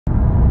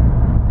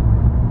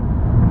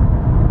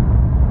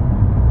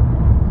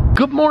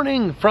Good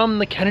morning from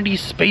the Kennedy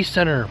Space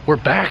Center. We're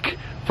back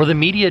for the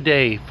media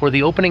day for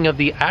the opening of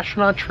the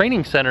Astronaut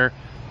Training Center.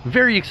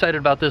 Very excited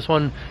about this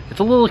one. It's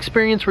a little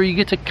experience where you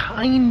get to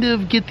kind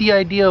of get the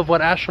idea of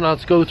what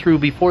astronauts go through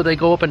before they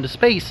go up into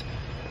space.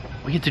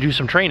 We get to do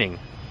some training.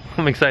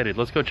 I'm excited.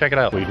 Let's go check it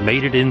out. We've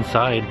made it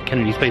inside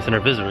Kennedy Space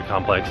Center Visitor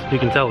Complex. You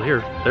can tell here,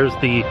 there's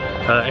the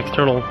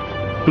external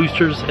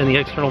boosters and the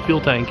external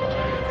fuel tank.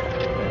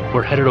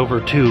 We're headed over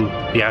to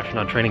the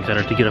Astronaut Training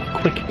Center to get a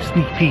quick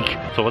sneak peek.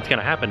 So what's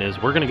gonna happen is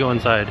we're gonna go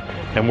inside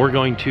and we're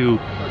going to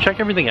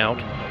check everything out,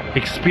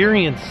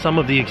 experience some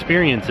of the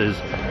experiences,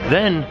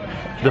 then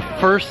the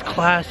first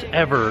class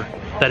ever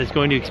that is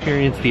going to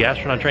experience the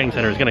Astronaut Training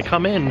Center is gonna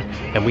come in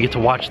and we get to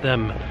watch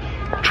them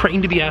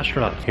train to be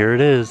astronauts. Here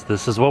it is.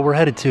 This is what we're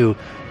headed to,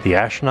 the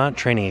Astronaut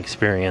Training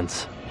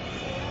Experience.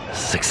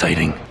 This is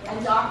exciting.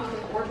 And dock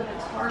with an orbital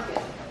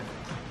target.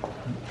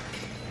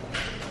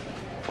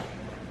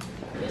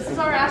 This is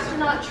our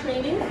astronaut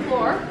training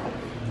floor.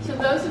 So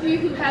those of you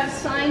who have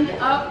signed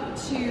up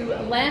to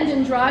land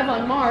and drive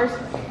on Mars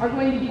are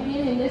going to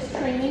begin in this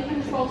training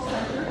control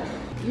center.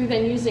 You're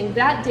then using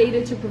that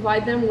data to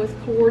provide them with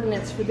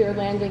coordinates for their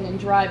landing and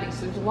driving.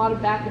 So there's a lot of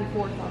back and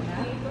forth on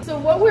that. So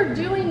what we're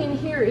doing in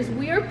here is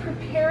we are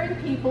preparing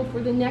people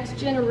for the next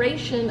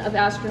generation of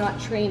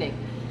astronaut training.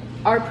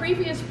 Our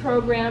previous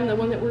program, the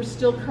one that we're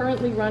still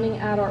currently running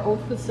at our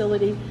old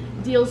facility,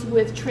 deals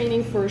with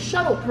training for a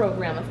shuttle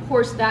program. Of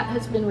course, that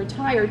has been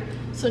retired.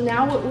 So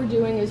now what we're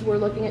doing is we're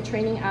looking at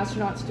training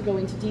astronauts to go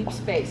into deep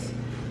space.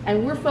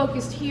 And we're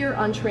focused here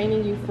on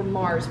training you for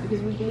Mars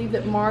because we believe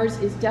that Mars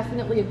is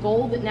definitely a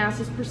goal that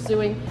NASA's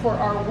pursuing. For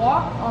our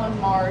walk on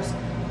Mars,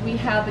 we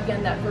have,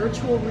 again, that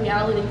virtual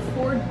reality,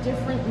 4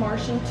 different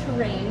Martian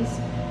terrains,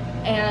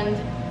 and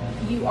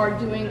you are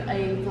doing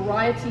a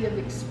variety of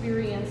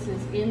experiences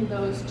in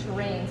those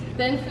terrains.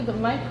 Then for the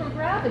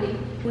microgravity,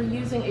 we're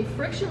using a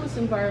frictionless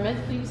environment.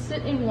 So you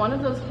sit in one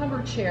of those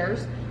hover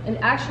chairs and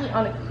actually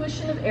on a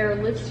cushion of air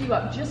lifts you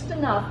up just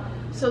enough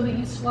so that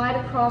you slide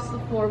across the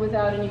floor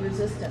without any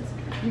resistance.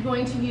 You're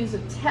going to use a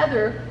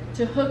tether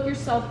to hook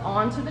yourself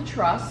onto the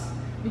truss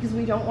because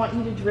we don't want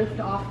you to drift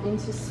off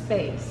into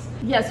space.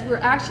 Yes, we're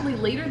actually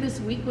later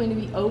this week going to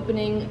be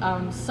opening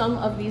some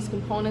of these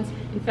components.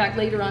 In fact,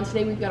 later on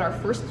today we've got our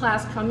first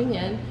class coming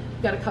in.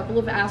 We've got a couple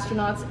of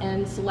astronauts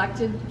and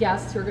selected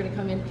guests who are going to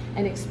come in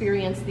and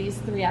experience these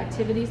 3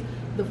 activities.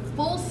 The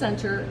full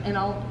center, and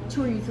I'll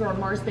tour you through our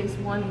Mars Base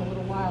 1 in a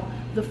little while,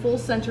 the full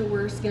center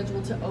we're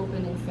scheduled to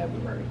open in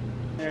February.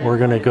 We're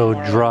gonna go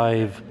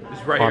drive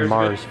on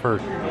Mars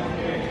first.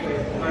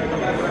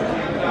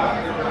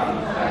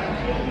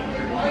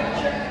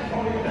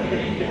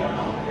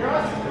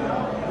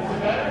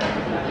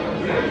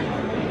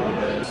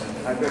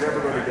 I bet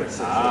everybody gets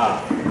sick.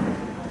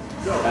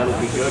 That'll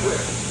be good.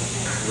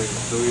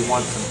 So we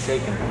want some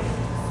shaking.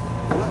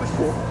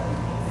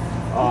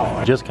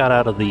 I just got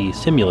out of the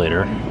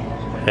simulator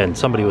and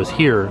somebody was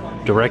here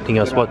directing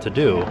us what to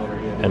do,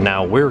 and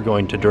now we're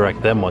going to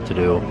direct them what to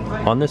do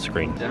on this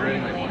screen.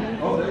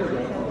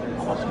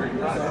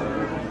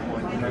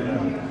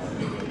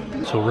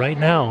 So right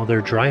now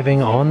they're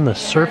driving on the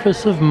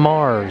surface of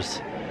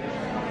Mars.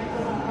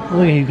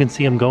 Look, you can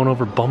see them going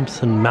over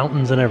bumps and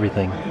mountains and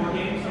everything.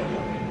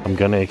 I'm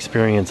gonna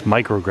experience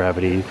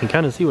microgravity. You can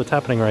kind of see what's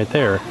happening right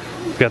there.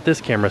 I've got this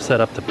camera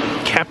set up to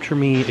capture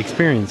me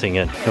experiencing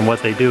it. And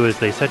what they do is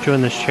they set you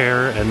in this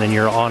chair and then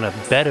you're on a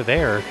bed of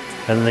air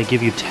and then they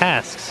give you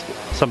tasks.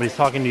 Somebody's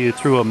talking to you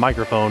through a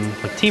microphone,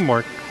 like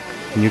teamwork,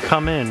 and you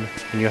come in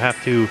and you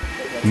have to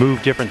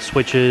move different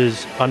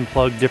switches,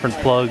 unplug different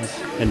plugs,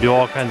 and do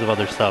all kinds of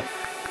other stuff.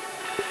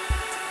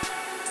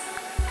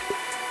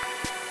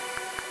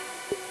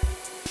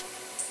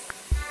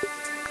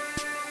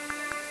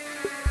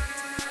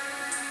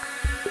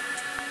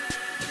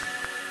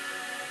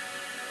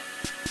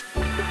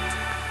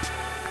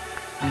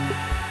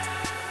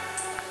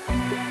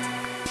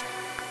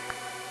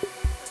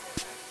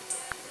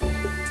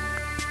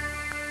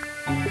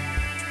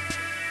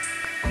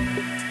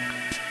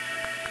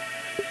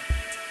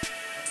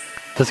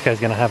 This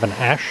guy's gonna have an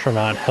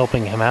astronaut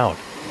helping him out,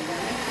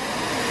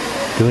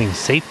 doing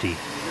safety.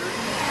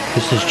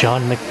 This is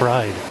John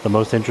McBride. The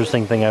most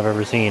interesting thing I've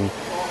ever seen.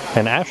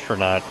 An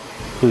astronaut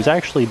who's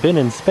actually been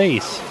in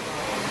space,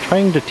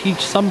 trying to teach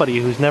somebody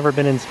who's never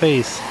been in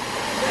space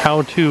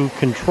how to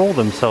control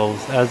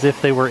themselves as if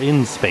they were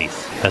in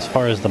space. As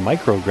far as the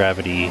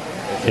microgravity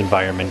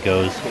environment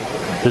goes,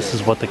 this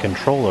is what the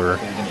controller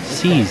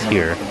sees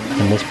here.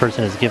 And this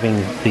person is giving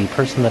the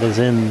person that is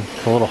in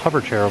the little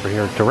hover chair over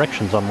here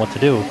directions on what to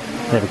do.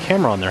 They have a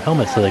camera on their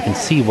helmet so they can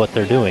see what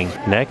they're doing.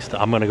 Next,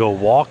 I'm gonna go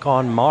walk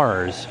on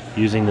Mars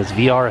using this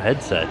VR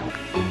headset.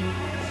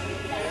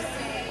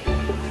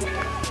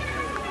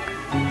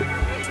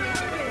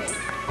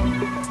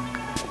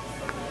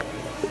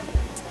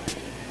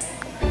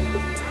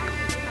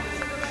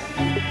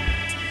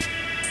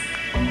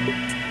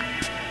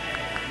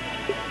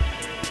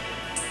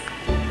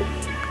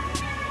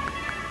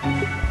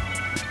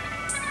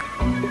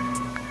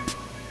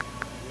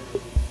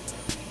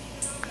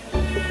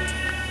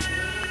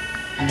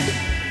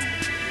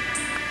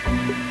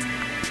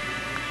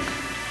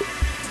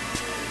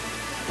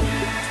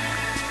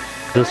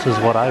 This is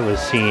what I was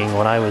seeing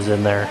when I was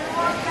in there.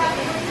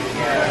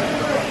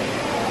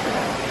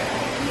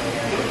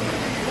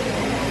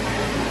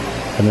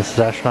 And this is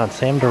astronaut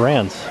Sam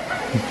Durant's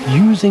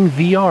using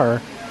VR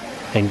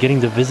and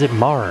getting to visit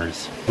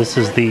Mars. This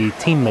is the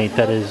teammate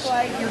that is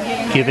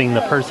giving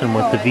the person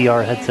with the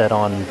VR headset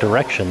on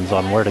directions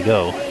on where to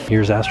go.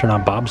 Here's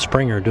astronaut Bob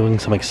Springer doing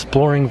some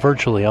exploring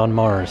virtually on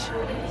Mars.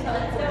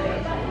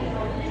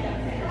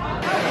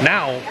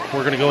 Now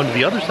we're gonna go into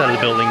the other side of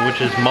the building,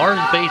 which is Mars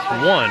Base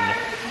 1,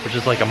 which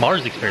is like a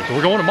Mars experience. So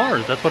we're going to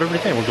Mars, that's what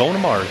everybody's saying, we're going to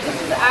Mars.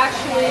 This is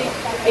actually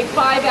a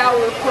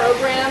 5-hour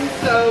program,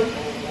 so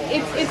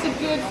it's a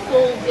good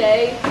full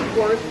day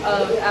worth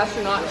of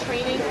astronaut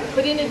training.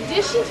 But in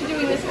addition to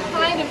doing this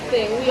kind of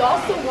thing, we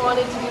also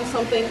wanted to do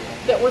something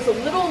that was a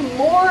little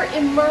more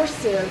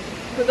immersive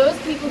for those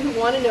people who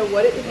want to know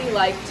what it would be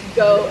like to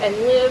go and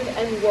live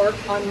and work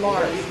on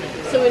Mars.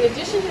 So in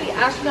addition to the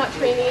astronaut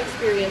training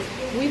experience,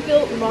 we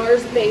built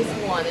Mars Base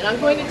 1, and I'm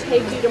going to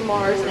take you to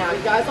Mars now.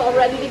 You guys all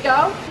ready to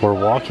go? We're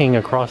walking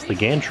across the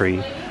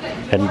gantry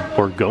and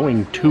we're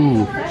going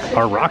to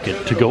our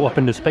rocket to go up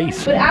into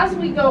space. But as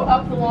we go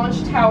up the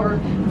launch tower,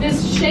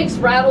 this shakes,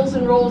 rattles,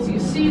 and rolls. You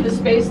see the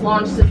Space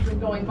Launch System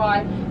going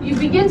by. You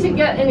begin to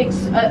get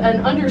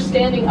an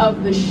understanding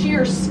of the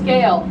sheer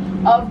scale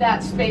of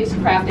that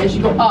spacecraft as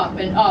you go up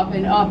and up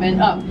and up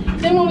and up.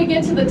 Then when we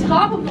get to the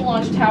top of the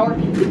launch tower,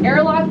 the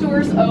airlock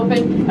doors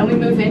open and we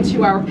move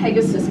into our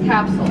Pegasus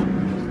capsule.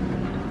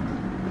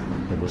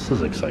 Well, this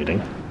is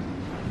exciting.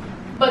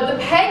 But the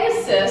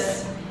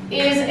Pegasus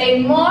is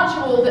a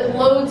module that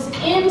loads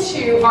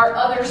into our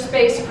other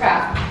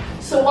spacecraft.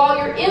 So while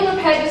you're in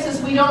the Pegasus,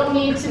 we don't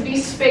need to be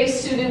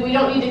spacesuited. We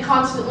don't need to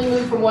constantly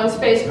move from one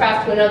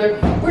spacecraft to another.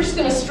 We're just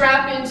going to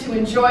strap in to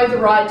enjoy the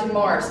ride to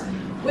Mars.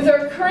 With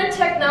our current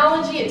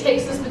technology, it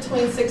takes us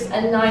between 6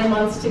 and 9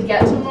 months to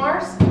get to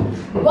Mars.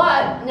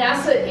 But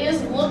NASA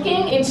is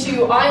looking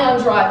into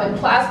ion drive and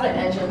plasma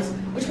engines,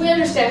 which we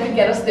understand could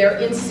get us there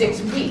in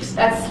 6 weeks.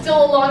 That's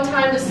still a long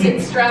time to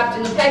sit strapped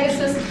in the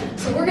Pegasus,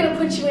 so we're going to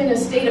put you in a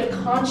state of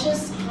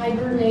conscious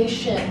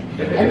hibernation.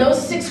 And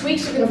those 6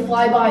 weeks are going to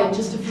fly by in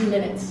just a few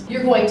minutes.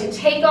 You're going to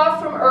take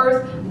off from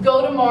Earth,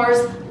 go to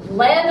Mars,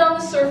 land on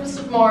the surface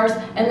of Mars,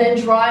 and then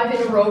drive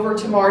in a rover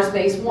to Mars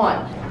Base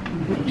 1.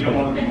 You don't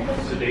want to be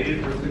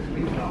sedated for 6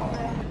 weeks? No.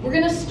 We're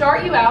going to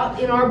start you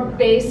out in our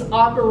base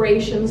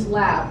operations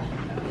lab.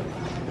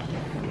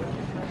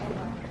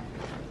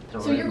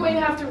 So you're going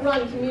to have to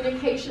run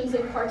communications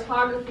and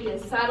cartography and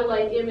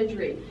satellite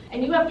imagery.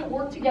 And you have to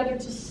work together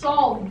to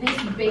solve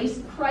this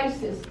base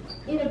crisis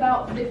in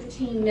about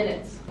 15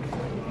 minutes.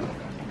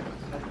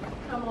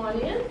 Come on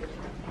in.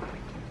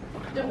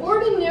 Now,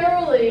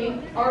 ordinarily,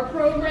 our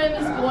program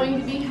is going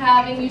to be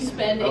having you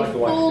spend a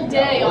full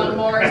day on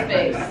Mars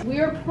base. We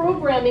are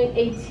programming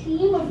a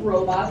team of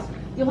robots.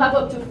 You'll have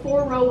up to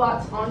 4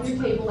 robots on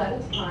your table at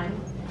a time.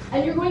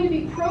 And you're going to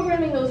be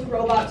programming those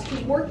robots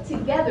to work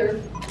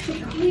together to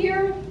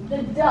clear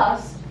the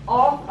dust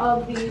off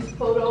of these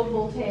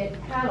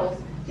photovoltaic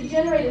panels to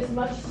generate as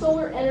much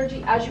solar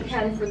energy as you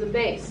can for the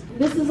base.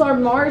 This is our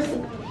Mars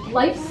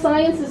Life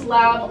Sciences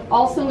Lab,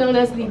 also known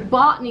as the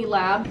Botany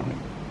Lab.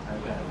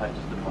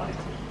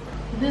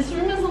 This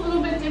room is a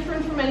little bit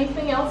different from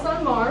anything else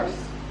on Mars.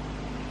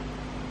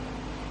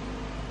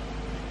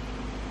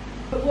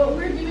 But what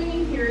we're doing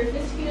in here, if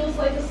this feels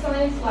like a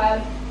science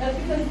lab, that's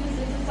because this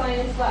is a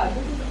science lab.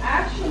 This is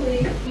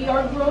actually, we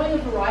are growing a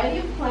variety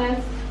of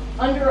plants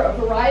under a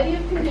variety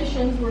of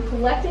conditions. We're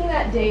collecting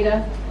that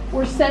data.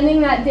 We're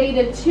sending that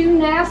data to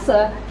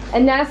NASA,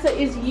 and NASA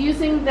is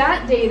using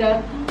that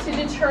data to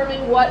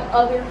determine what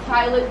other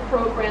pilot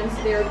programs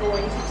they're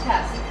going to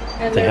test.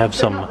 And they have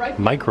some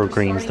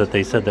microgreens that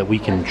they said that we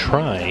can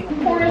try. I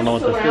don't know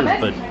what this is,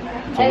 but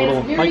it's a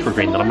little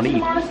microgreen that I'm going to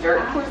eat.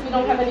 Of course, we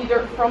don't have any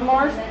dirt from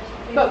Mars,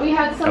 but we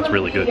had some That's of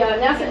really the good.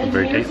 NASA engineers.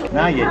 Very tasty.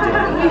 Now you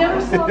do. We never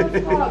saw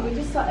the frog. We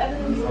just saw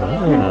evidence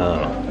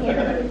of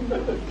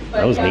it.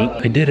 That was neat.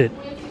 I did it.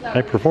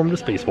 I performed a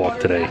spacewalk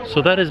today.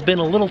 So that has been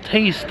a little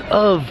taste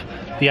of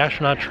the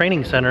Astronaut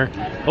Training Center.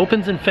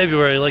 Opens in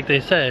February, like they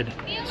said.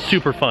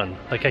 Super fun.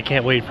 Like, I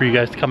can't wait for you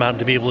guys to come out and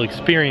to be able to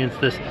experience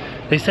this.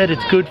 They said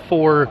it's good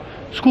for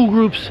school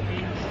groups,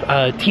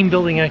 team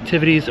building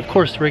activities. Of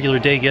course, regular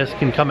day guests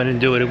can come in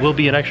and do it. It will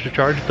be an extra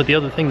charge, but the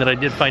other thing that I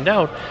did find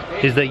out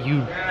is that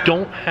you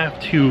don't have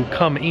to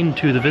come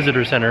into the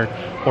visitor center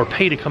or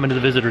pay to come into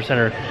the visitor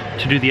center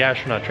to do the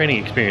astronaut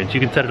training experience. You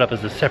can set it up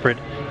as a separate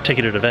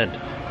ticketed event,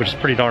 which is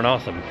pretty darn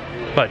awesome.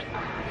 But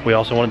we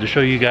also wanted to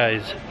show you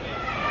guys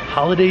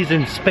Holidays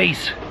in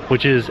Space,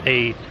 which is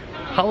a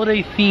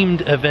holiday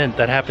themed event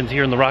that happens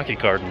here in the Rocket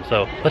Garden.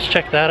 So let's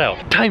check that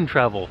out. Time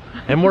travel,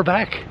 and we're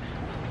back.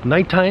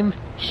 Nighttime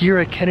here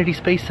at Kennedy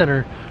Space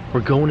Center. We're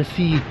going to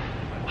see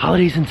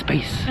Holidays in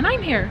Space. And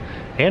I'm here.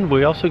 And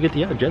we also get to,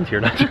 yeah, Jen's here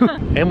now too.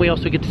 And we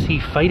also get to see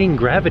Fighting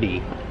Gravity,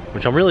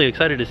 which I'm really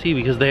excited to see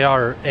because they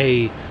are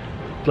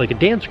like a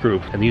dance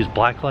group and they use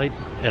blacklight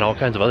and all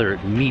kinds of other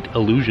neat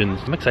illusions.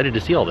 I'm excited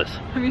to see all this.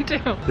 Me too.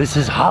 This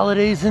is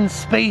Holidays in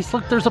Space.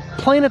 Look, there's a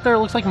planet there. It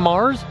looks like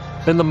Mars.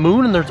 and the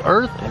moon, and there's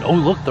Earth. And oh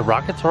look, the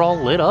rockets are all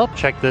lit up.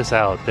 Check this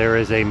out. There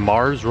is a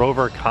Mars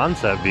rover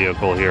concept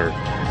vehicle here.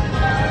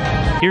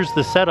 Here's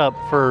the setup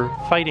for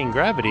fighting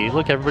gravity.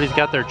 Look, everybody's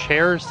got their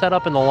chairs set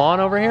up in the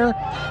lawn over here.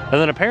 And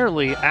then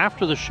apparently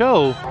after the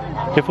show,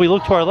 if we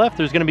look to our left,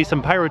 there's gonna be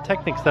some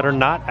pyrotechnics that are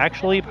not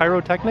actually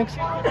pyrotechnics.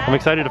 I'm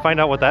excited to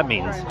find out what that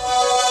means.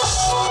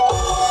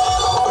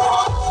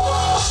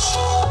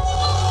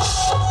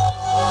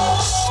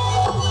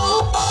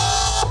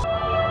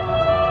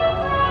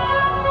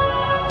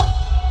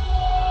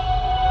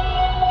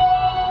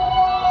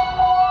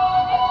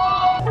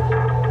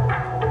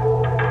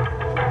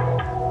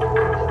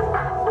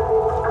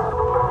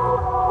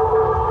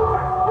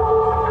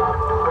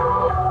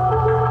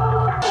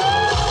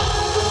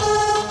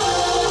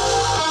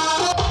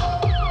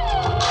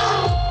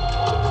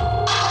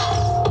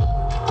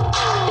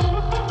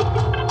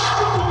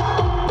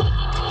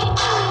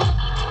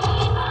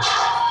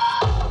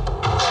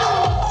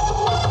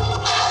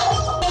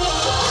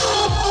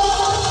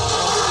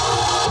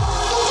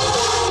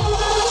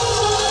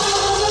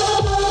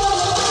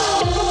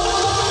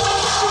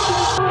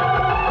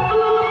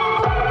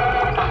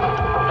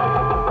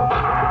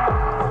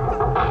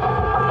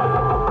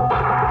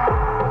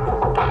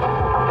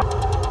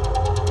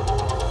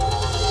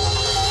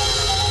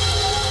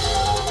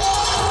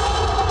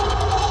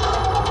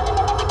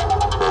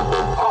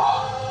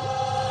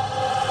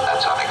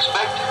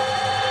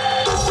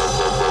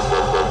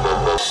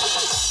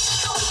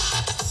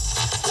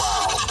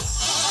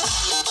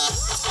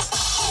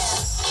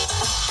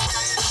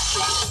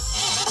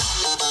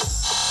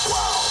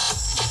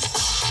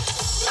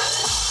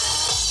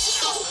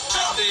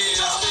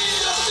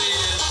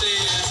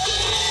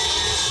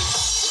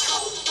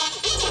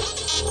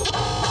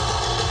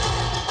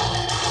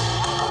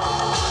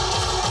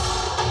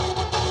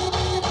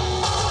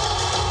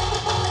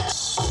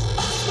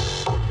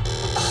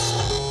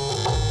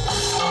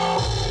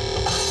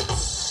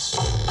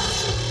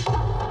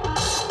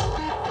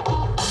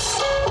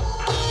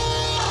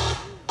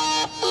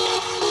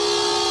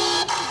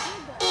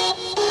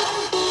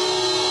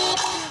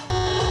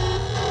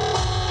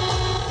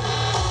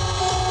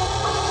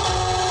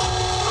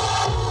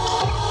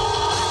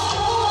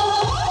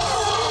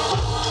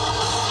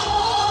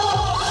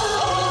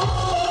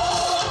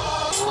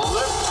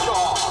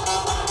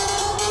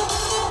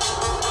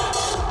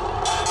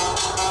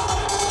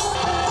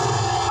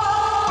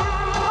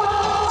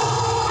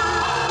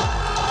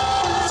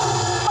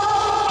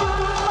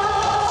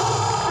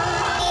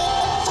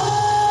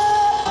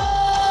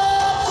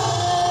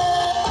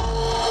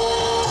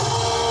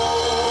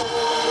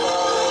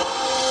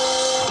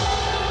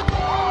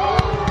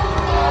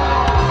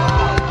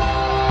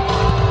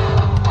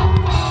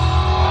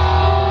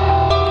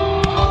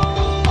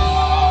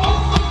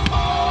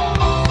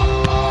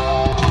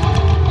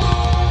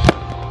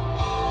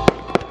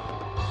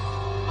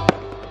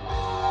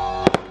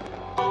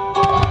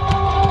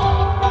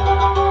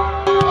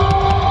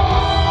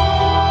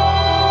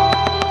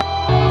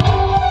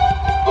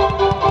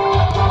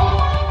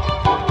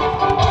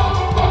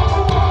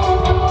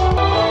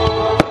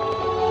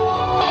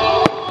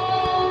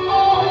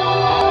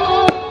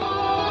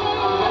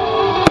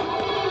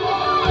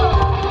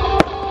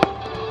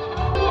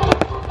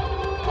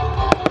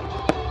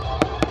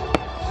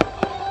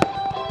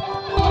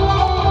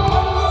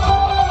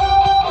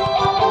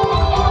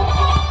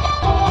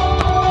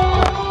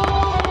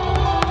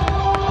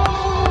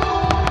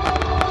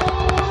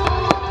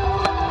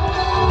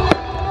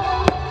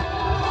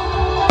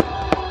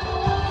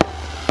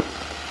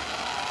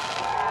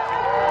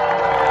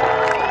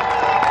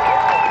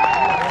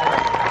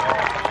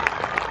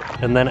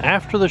 And then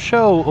after the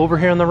show, over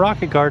here in the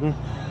rocket garden,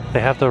 they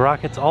have the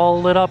rockets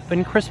all lit up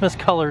in Christmas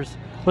colors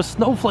with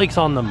snowflakes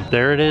on them.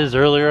 There it is.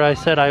 Earlier I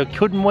said I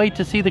couldn't wait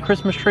to see the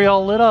Christmas tree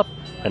all lit up,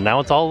 and now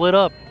it's all lit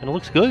up and it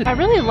looks good. I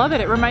really love it.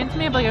 It reminds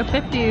me of like a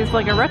 50s,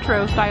 like a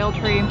retro style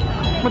tree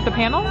with the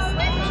panels.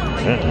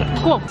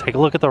 Yeah. Cool. Take a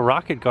look at the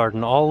rocket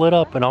garden, all lit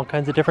up in all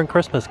kinds of different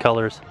Christmas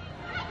colors.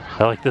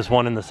 I like this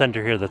one in the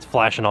center here that's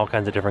flashing all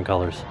kinds of different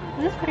colors.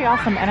 This is pretty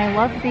awesome, and I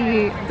love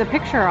the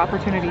picture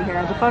opportunity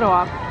here, the photo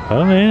op.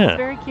 Oh yeah. It's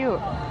very cute.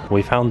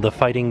 We found the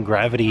Fighting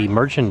Gravity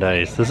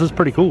merchandise. This is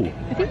pretty cool.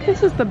 I think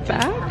this is the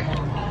back.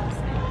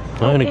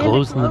 Oh, and it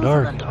glows in the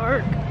dark. In the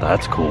dark.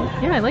 That's cool.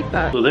 Yeah, I like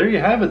that. So there you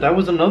have it. That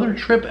was another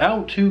trip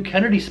out to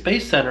Kennedy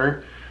Space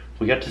Center.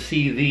 We got to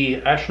see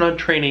the astronaut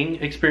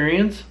training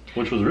experience,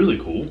 which was really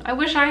cool. I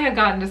wish I had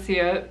gotten to see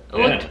it. It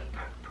looked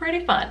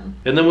pretty fun.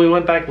 And then we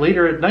went back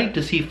later at night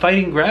to see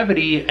Fighting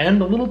Gravity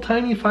and a little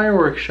tiny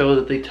fireworks show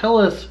that they tell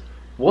us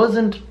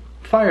wasn't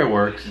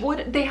fireworks.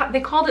 What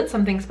they called it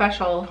something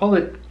special. Called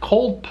it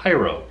cold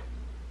pyro.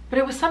 But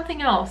it was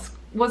something else.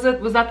 Was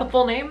that the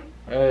full name?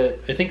 I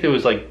think it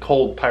was like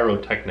cold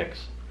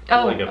pyrotechnics.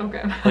 Oh, like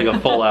okay. Like a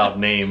full out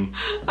name.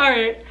 All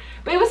right.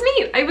 But it was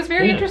neat. It was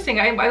very interesting.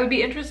 I would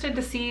be interested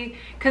to see,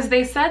 because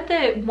they said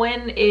that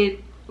when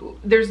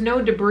there's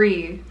no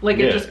debris, like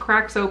it just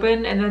cracks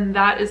open, and then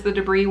that is the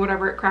debris,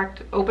 whatever it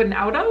cracked open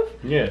out of.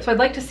 Yeah. So I'd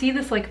like to see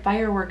this like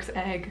fireworks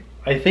egg.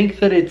 I think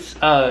that it's,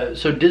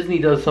 so Disney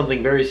does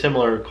something very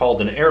similar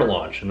called an air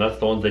launch, and that's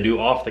the ones they do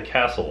off the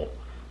castle.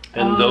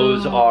 And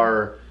those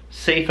are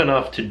safe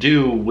enough to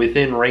do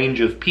within range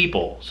of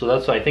people. So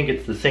that's why I think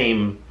it's the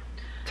same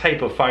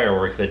type of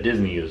firework that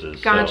Disney uses.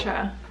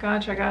 Gotcha,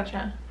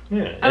 gotcha.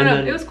 Yeah. I don't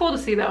know, it was cool to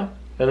see though.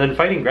 And then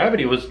Fighting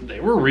Gravity they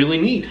were really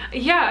neat.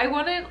 Yeah,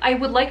 I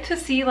would like to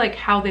see like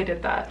how they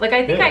did that. Like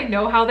I think I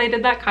know how they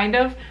did that kind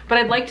of, but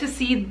I'd like to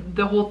see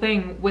the whole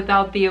thing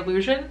without the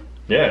illusion.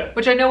 Yeah.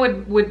 Which I know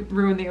would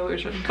ruin the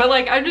illusion. But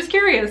like, I'm just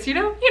curious, you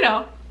know?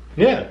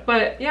 Yeah.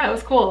 But yeah, it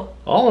was cool.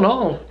 All in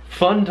all,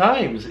 fun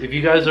times. If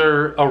you guys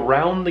are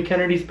around the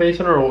Kennedy Space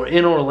Center or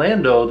in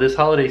Orlando this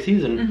holiday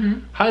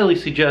season, highly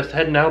suggest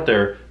heading out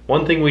there.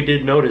 One thing we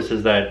did notice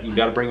is that you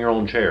got to bring your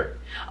own chair.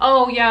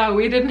 Oh yeah,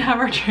 we didn't have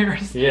our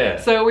chairs. Yeah.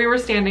 So we were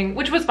standing,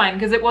 which was fine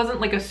because it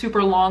wasn't like a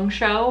super long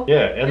show.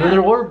 Yeah, and then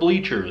there were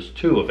bleachers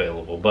too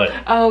available, but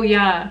oh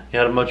yeah, you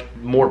had a much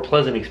more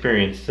pleasant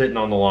experience sitting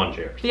on the lawn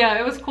chairs. Yeah,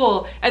 it was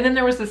cool. And then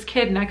there was this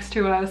kid next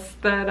to us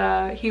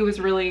that he was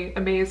really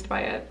amazed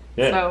by it.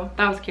 Yeah. So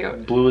that was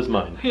cute. Blew his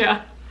mind.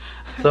 Yeah.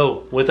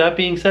 So with that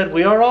being said,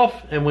 we are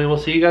off and we will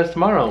see you guys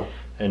tomorrow.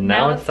 And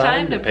now it's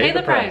time to pay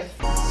the price.